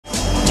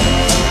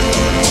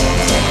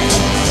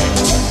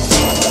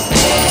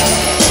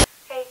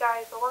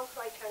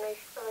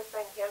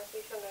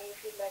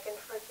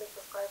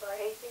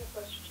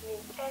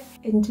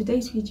In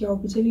today's video, I'll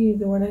be telling you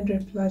the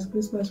 100 plus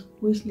Christmas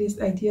wish list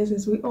ideas.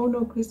 As we all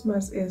know,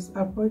 Christmas is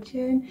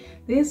approaching.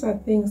 These are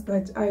things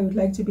that I would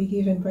like to be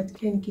given but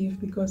can't give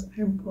because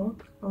I'm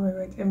broke. Oh my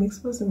god, I'm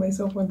exposing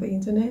myself on the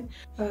internet.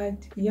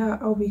 But yeah,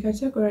 I'll be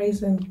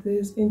categorizing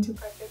this into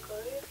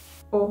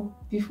categories.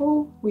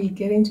 Before we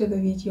get into the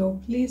video,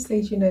 please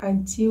stay tuned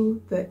until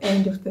the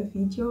end of the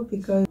video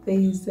because there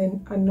is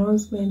an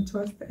announcement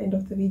towards the end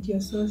of the video,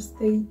 so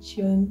stay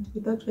tuned.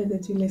 Without further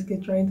ado, let's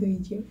get right into the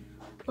video.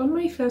 On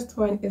my first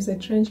one is a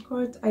trench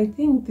coat. I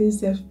think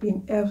these have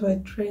been ever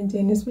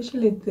trending,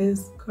 especially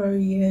this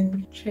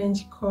Korean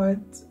trench coat.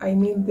 I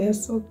mean, they're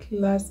so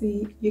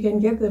classy. You can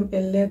get them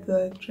a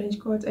leather trench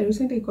coat. I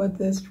recently got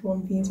this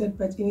from Vinted,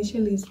 but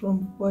initially it's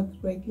from Fourth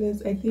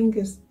Reckless. I think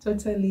it's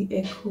totally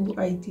a cool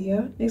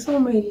idea. Next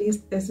on my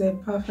list is a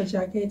puffer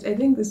jacket. I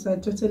think these are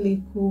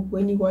totally cool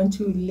when you want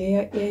to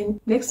layer in.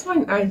 Next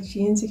one are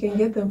jeans. You can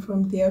get them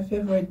from their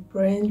favorite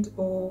brand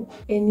or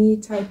any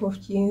type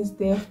of jeans.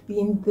 They have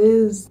been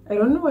I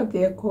don't know what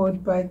they're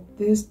called, but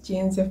these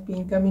jeans have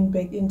been coming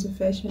back into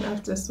fashion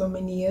after so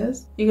many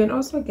years. You can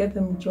also get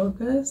them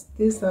joggers.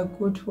 These are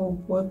good for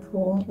both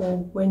home or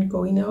when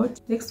going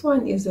out. Next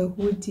one is a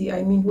hoodie.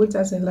 I mean, who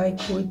doesn't like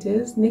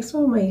hoodies? Next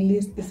on my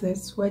list is a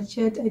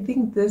sweatshirt. I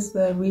think these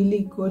are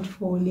really good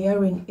for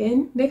layering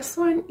in. Next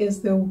one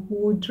is the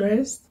wool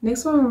dress.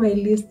 Next one on my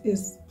list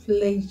is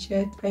plaid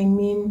shirt. I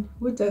mean,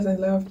 who doesn't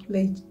love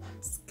plaid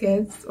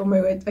skirts? Oh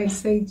my god, I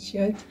said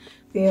shirt.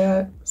 They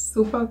are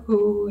super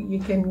cool. You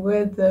can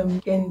wear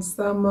them in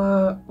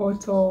summer,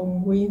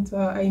 autumn, winter.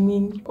 I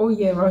mean, all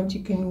year round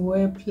you can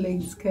wear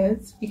plaid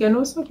skirts. You can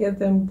also get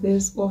them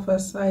these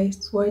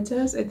oversized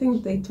sweaters. I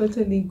think they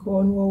totally go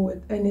on well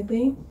with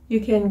anything.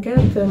 You can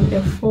get them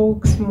a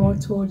folks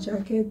motto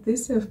jacket.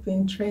 These have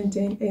been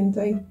trending and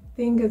I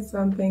think it's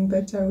something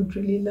that I would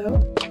really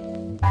love.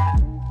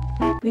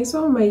 Next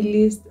on my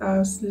list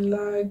are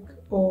slug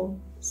or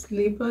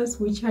slippers,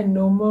 which are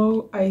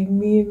normal. I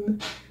mean,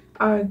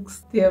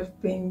 Uggs, they have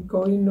been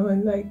going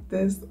on like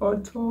this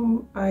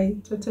autumn. I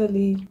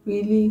totally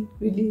really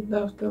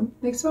love them.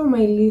 Next on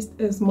my list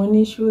is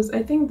money shoes.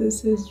 I think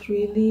this is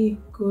really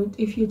good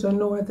if you don't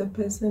know what the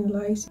person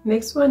likes.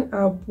 Next one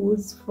are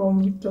boots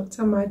from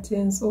Dr.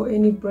 Martens or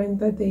any brand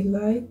that they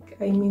like.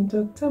 I mean,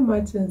 Dr.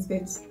 Martens,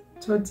 it's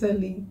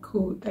totally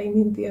cool. I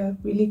mean, they are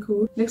really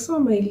cool. Next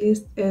on my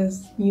list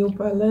is New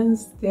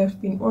Balance. They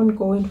have been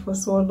ongoing for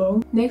so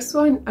long. Next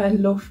one are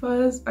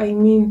loafers. I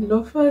mean,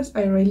 loafers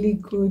are really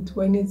good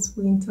when it's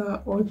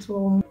winter,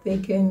 autumn. They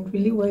can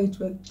really wear it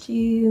with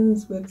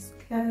jeans, with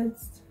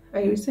skirts.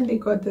 I recently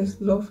got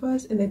these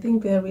loafers and I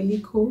think they're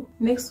really cool.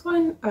 Next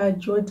one are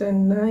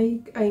Jordan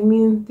Nike. I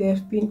mean,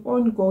 they've been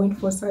ongoing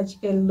for such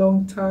a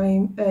long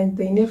time and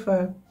they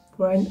never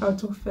run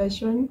out of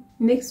fashion.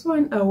 Next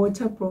one are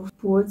waterproof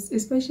boots,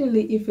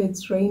 especially if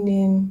it's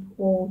raining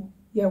or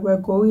yeah, we're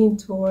going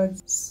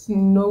towards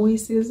snowy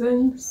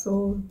season,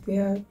 so they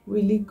are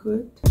really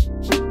good.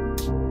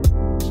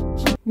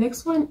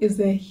 Next one is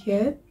a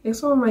hat.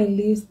 Next on my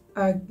list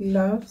are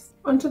gloves.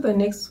 Onto the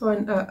next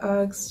one are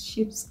Uggs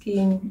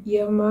sheepskin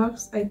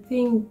earmuffs. I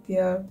think they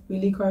are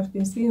really cool. I've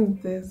been seeing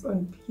this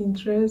on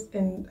Pinterest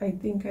and I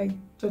think I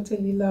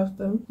totally love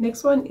them.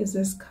 Next one is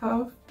a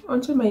scarf.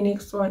 Onto my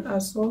next one are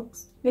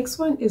socks. Next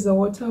one is a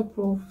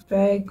waterproof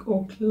bag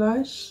or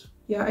clutch.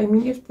 Yeah, I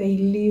mean, if they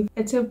live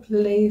at a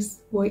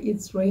place where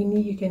it's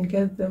rainy, you can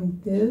get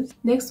them this.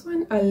 Next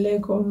one are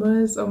leg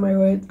warmers. Oh my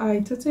god,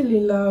 I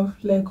totally love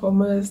leg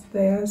warmers.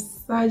 They are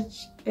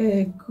such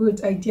a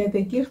good idea.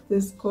 They give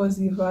this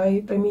cozy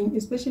vibe. I mean,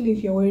 especially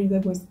if you're wearing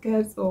them with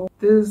skirts or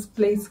these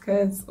plaid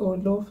skirts or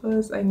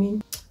loafers. I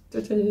mean,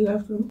 totally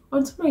love them.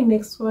 On to my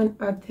next one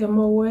are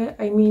thermal wear.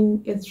 I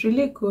mean, it's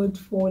really good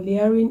for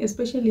layering,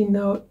 especially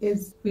now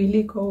it's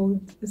really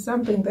cold. It's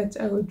something that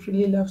I would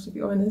really love, to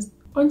be honest.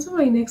 On to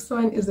my next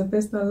one is a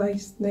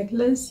personalized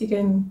necklace. You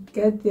can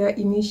get their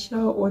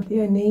initial or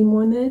their name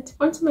on it.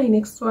 On to my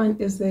next one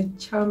is a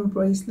charm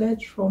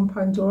bracelet from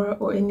Pandora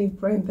or any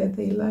brand that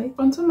they like.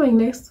 On to my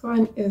next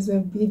one is a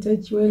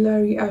beaded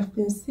jewelry. I've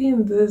been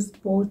seeing this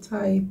bow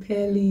tie,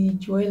 pearly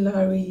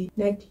jewelry,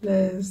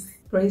 necklace,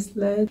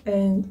 bracelet,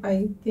 and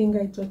I think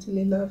I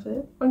totally love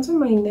it. Onto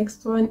my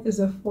next one is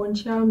a phone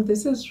charm.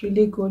 This is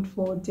really good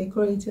for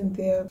decorating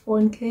their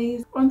phone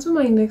case. Onto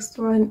my next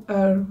one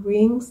are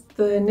rings.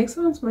 The next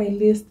one on my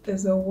list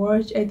is a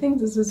watch. I think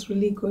this is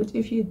really good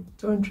if you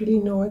don't really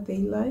know what they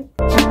like.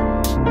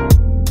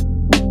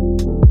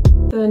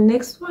 The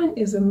next one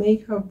is a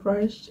makeup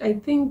brush. I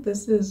think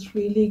this is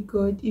really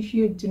good if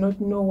you do not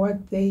know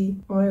what they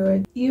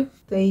are. If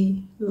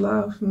they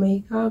love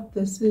makeup,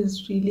 this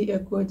is really a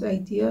good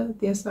idea.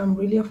 There's some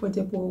really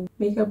affordable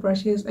makeup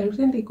brushes. I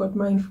recently got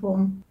mine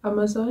from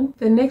Amazon.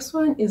 The next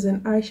one is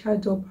an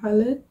eyeshadow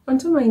palette.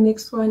 Onto my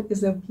next one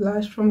is a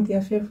blush from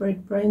their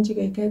favorite brand. You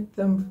can get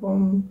them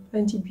from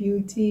Fenty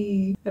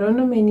Beauty. I don't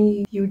know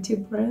many beauty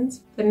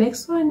brands. The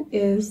next one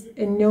is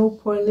a nail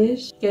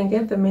polish. You can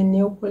get them a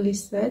nail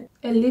polish set.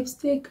 a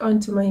lipstick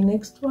onto my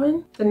next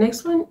one. The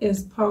next one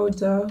is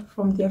powder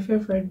from their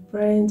favorite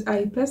brand.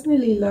 I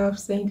personally love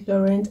Saint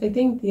Laurent. I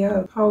think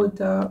their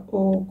powder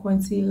or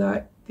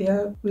concealer, they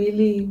are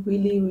really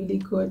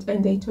good,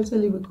 and I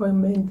totally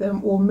recommend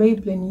them. Or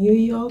Maybelline New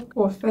York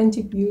or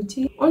Fenty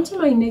Beauty. Onto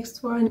my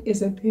next one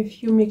is a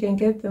perfume. You can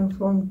get them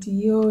from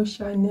Dior,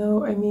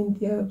 Chanel. I mean,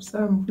 there are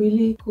some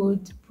really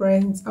good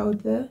brands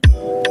out there.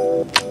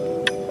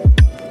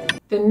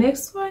 The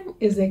next one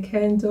is a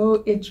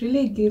candle. It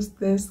really gives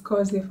this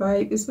cozy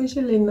vibe,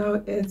 especially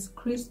now it's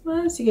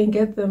Christmas. You can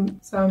get them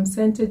some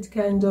scented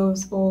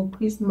candles or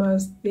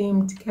Christmas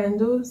themed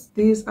candles.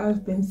 These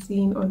I've been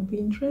seeing on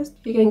Pinterest.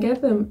 You can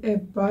get them a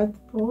bath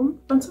bomb.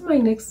 Onto my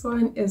next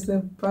one is a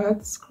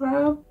bath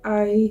scrub.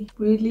 I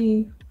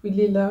really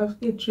love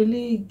it.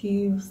 Really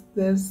gives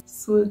this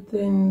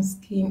soothing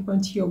skin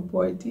onto your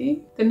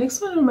body. The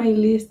next one on my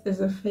list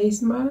is a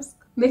face mask.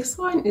 Next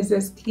one is a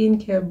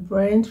skincare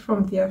brand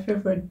from their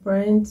favorite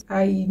brand.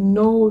 I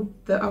know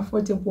the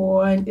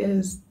affordable one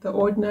is The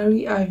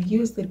Ordinary. I've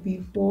used it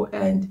before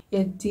and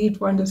it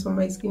did wonders for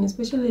my skin,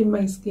 especially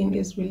my skin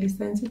is really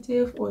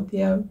sensitive. Or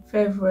their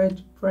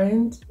favorite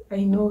brand,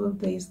 I know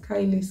there is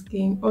Kylie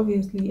Skin.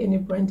 Obviously any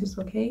brand is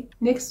okay.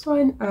 Next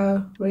one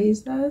are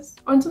razors.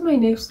 Onto my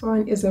next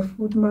one is a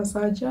foot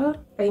massager.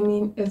 I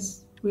mean,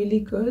 it's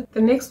really good.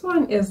 The next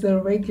one is the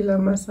regular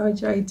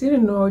massager. I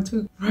didn't know how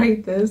to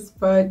write this,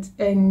 but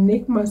a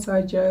neck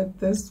massager,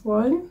 this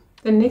one.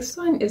 The next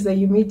one is a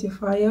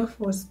humidifier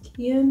for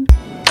skin.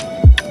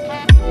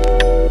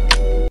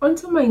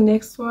 Onto my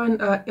next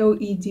one are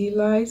LED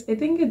lights. I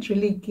think it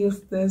really gives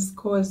this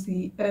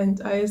cozy and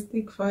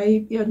aesthetic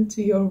vibe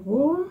into your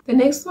room. The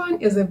next one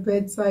is a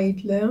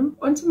bedside lamp.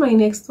 Onto my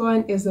next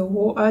one is a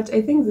wall art.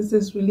 I think this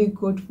is really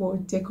good for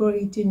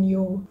decorating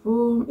your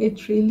room.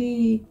 It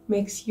really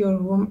makes your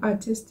room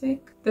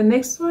artistic. The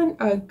next one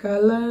are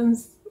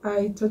garlands.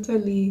 I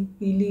totally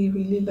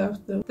really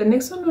love them. The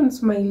next one on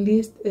my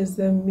list is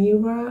a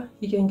mirror.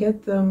 You can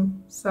get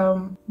them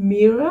some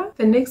mirror.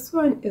 The next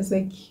one is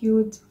a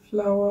cute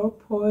flower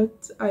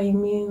pot. I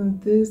mean,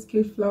 this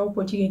cute flower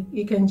pot,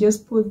 you can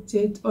just put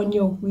it on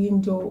your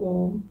window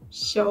or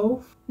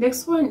shelf.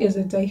 Next one is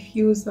a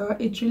diffuser.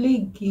 It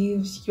really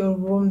gives your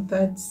room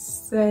that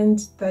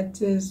scent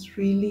that is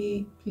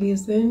really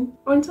pleasant.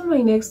 Onto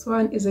my next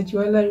one is a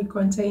jewelry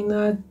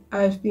container.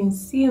 I've been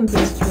seeing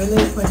these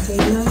jewelry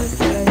containers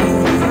and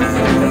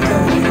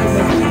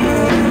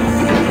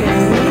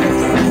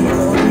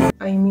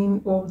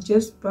or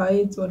just buy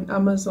it on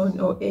Amazon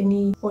or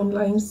any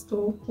online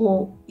store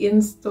or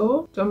in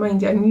store. Don't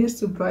mind, I'm used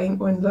to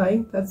buying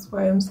online, that's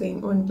why I'm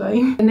saying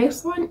online. The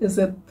next one is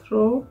a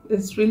throw.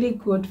 It's really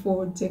good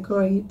for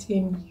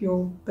decorating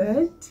your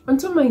bed.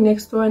 Onto my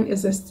next one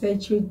is a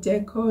statue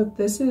decor.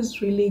 This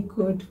is really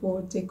good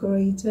for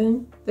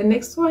decorating. The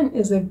next one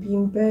is a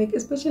beanbag,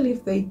 especially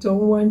if they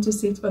don't want to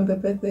sit on the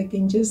bed, they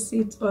can just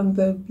sit on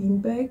the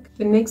beanbag.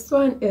 The next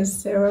one is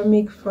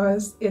ceramic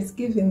vase. It's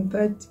giving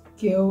that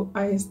girl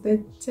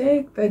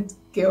aesthetic, that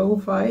girl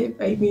vibe.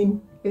 I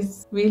mean,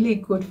 it's really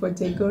good for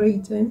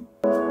decorating.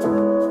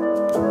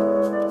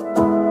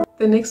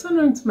 The next one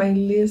on my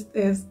list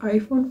is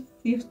iPhone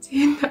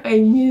 15. I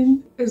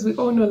mean, as we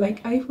all know,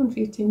 like iPhone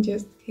 15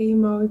 just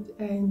came out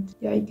and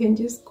yeah, you can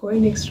just go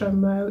an extra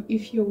mile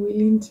if you're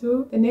willing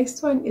to. The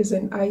next one is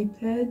an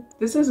iPad.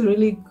 This is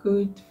really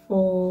good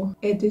for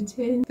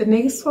editing. The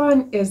next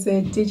one is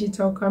a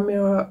digital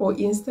camera or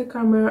Insta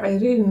camera. I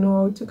didn't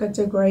know how to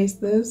categorize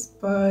this,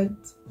 but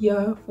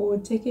yeah, for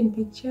taking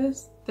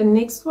pictures. The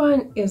next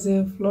one is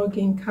a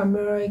vlogging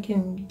camera. I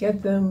can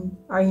get them.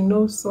 I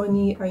know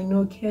Sony, I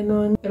know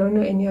Canon, I don't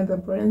know any other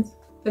brands.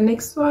 The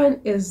next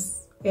one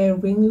is a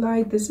ring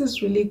light. This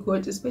is really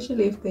good,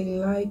 especially if they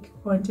like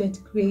content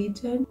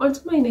creating.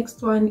 Onto my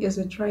next one is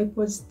a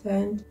tripod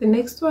stand. The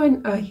next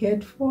one are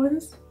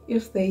headphones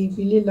if they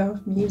really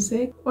love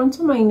music.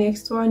 Onto my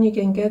next one, you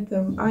can get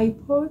them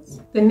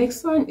iPods. The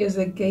next one is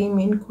a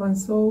gaming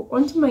console.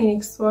 Onto my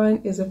next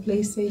one is a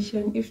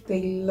PlayStation if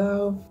they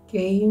love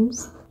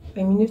games.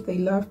 I mean, if they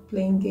love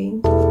playing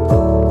games.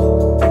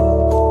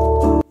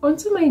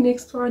 Onto my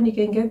next one, you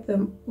can get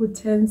them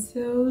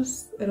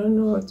utensils. I don't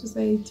know how to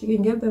say it. You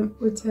can get them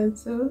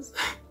utensils.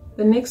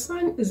 The next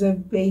one is a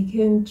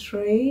bacon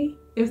tray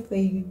if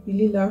they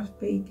really love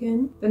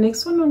bacon. The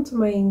next one onto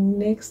my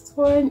next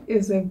one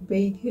is a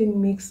bacon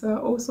mixer,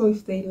 also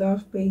if they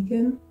love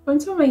bacon.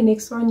 Onto my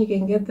next one, you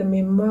can get them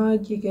a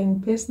mug. You can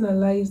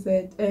personalize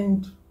it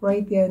and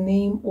write their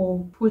name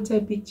or put a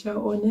picture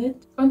on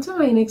it. Onto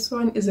my next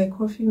one is a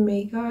coffee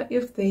maker.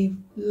 If they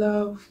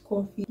love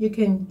coffee, you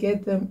can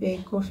get them a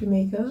coffee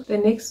maker. The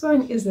next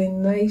one is a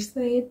knife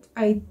set.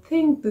 I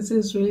think this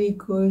is really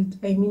good.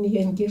 I mean, you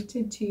can gift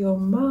it to your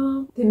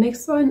mom. The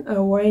next one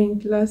are wine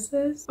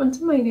glasses.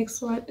 Onto my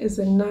next one is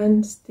a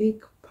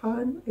non-stick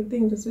pan. I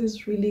think this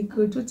is really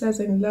good. Who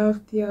doesn't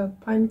love their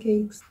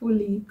pancakes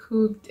fully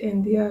cooked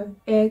and their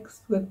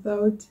eggs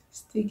without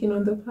sticking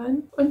on the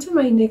pan? Onto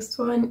my next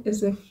one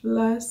is a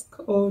flask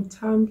or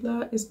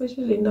tumbler,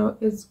 especially now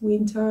it's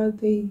winter.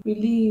 They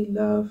really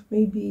love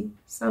maybe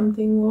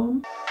something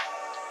warm.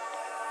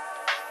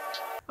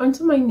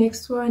 Onto my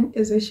next one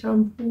is a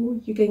shampoo.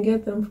 You can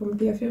get them from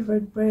their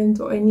favorite brand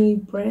or any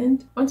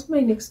brand. Onto my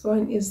next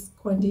one is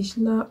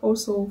conditioner,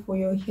 also for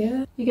your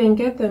hair. You can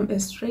get them a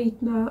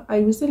straightener. I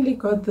recently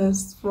got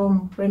this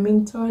from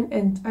Remington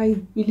and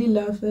I really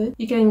love it.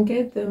 You can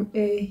get them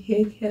a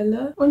hair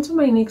curler. Onto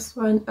my next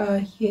one are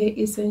hair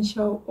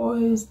essential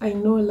oils. I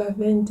know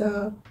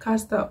lavender,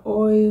 castor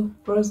oil,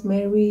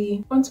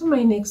 rosemary. Onto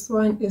my next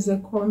one is a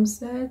comb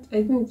set.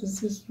 I think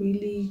this is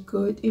really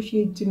good if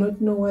you do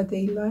not know what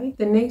they like.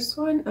 The next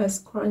one are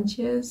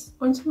scrunches.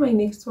 Onto my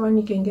next one,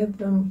 you can get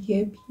them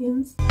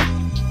hairpins.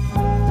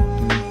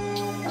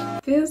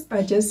 These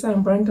are just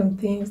some random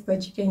things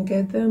that you can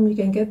get them. You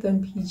can get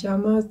them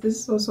pajamas. This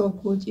is also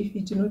good if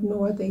you do not know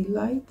what they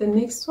like. The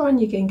next one,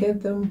 you can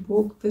get them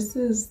book. This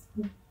is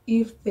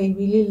if they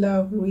really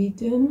love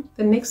reading.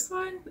 The next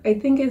one, I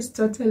think is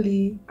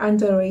totally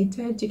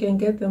underrated. You can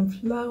get them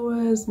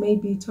flowers,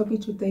 maybe top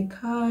it with a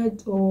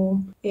card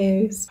or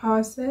a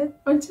spa set.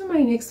 Onto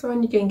my next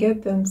one, you can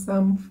get them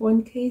some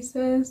phone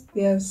cases.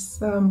 There's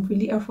some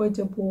really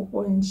affordable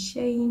on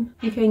Shein.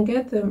 You can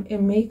get them a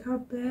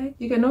makeup bag.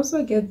 You can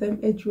also get them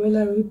a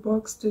jewelry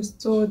box to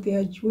store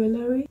their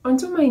jewelry.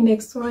 Onto my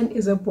next one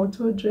is a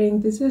bottle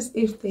drink. This is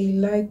if they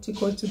like to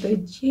go to the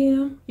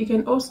gym. You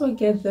can also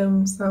get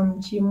them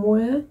some gym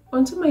wear.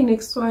 Onto my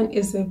next one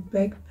is a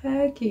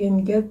backpack. You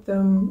can get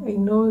them, I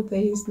know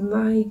there is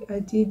Nike,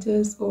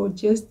 Adidas, or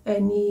just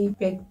any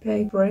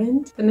backpack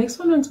brand. The next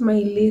one onto my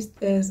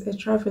list is a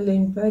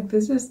traveling bag.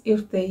 This is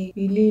if they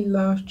really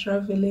love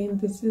traveling.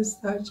 This is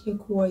such a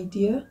cool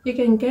idea. You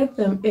can get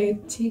them a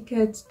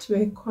ticket to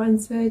a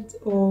concert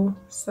or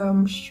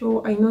some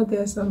show. I know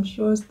there are some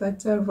shows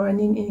that are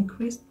running in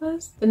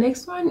Christmas. The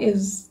next one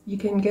is you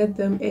can get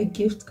them a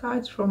gift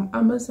card from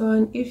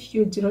Amazon. If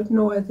you do not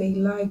know what they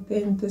like,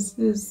 then this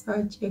is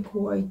such a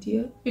cool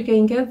idea. You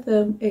can get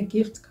them a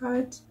gift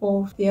card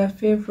of their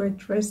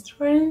favorite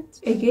restaurant.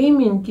 A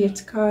gaming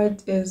gift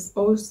card is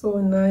also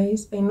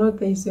nice. I know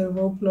there's a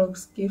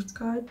Roblox gift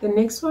card. The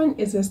next one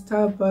is a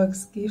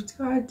Starbucks gift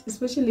card,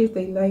 especially if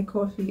they like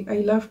coffee. I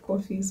love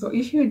coffee, so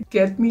if you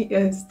get me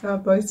a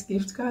Starbucks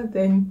gift card,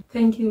 then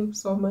thank you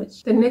so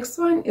much. The next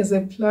one is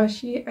a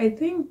plushie. I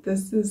think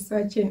this is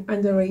such an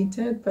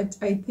underrated, but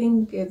I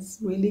think it's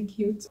really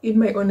cute in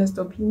my honest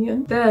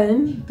opinion.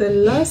 Then the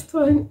last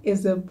one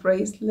is a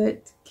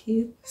bracelet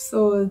kit.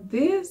 So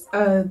these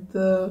are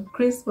the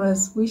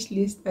Christmas wish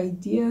list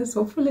ideas.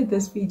 Hopefully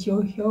this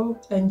video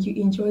helped and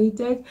you enjoyed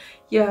it.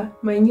 Yeah,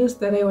 my news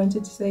that I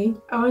wanted to say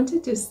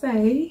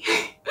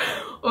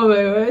oh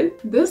my god,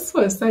 this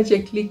was such a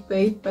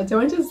clickbait, but I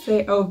wanted to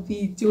say I'll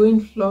be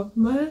doing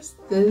vlogmas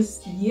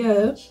this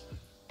year.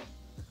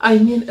 I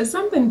mean, it's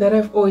something that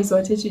I've always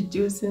wanted to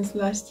do since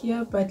last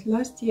year, but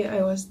last year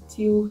I was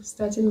still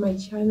starting my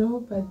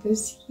channel, but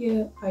this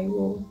year I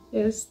will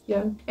just,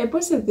 yeah. I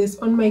posted this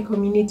on my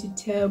community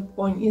tab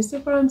on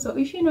Instagram, so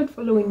if you're not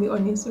following me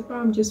on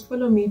Instagram, just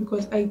follow me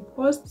because I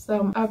post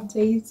some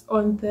updates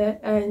on there.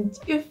 And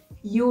if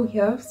you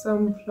have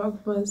some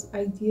vlogmas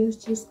ideas,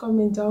 just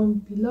comment down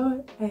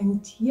below.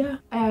 And yeah,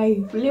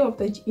 I really hope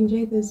that you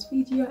enjoyed this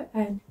video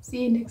and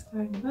see you next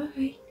time.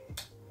 Bye.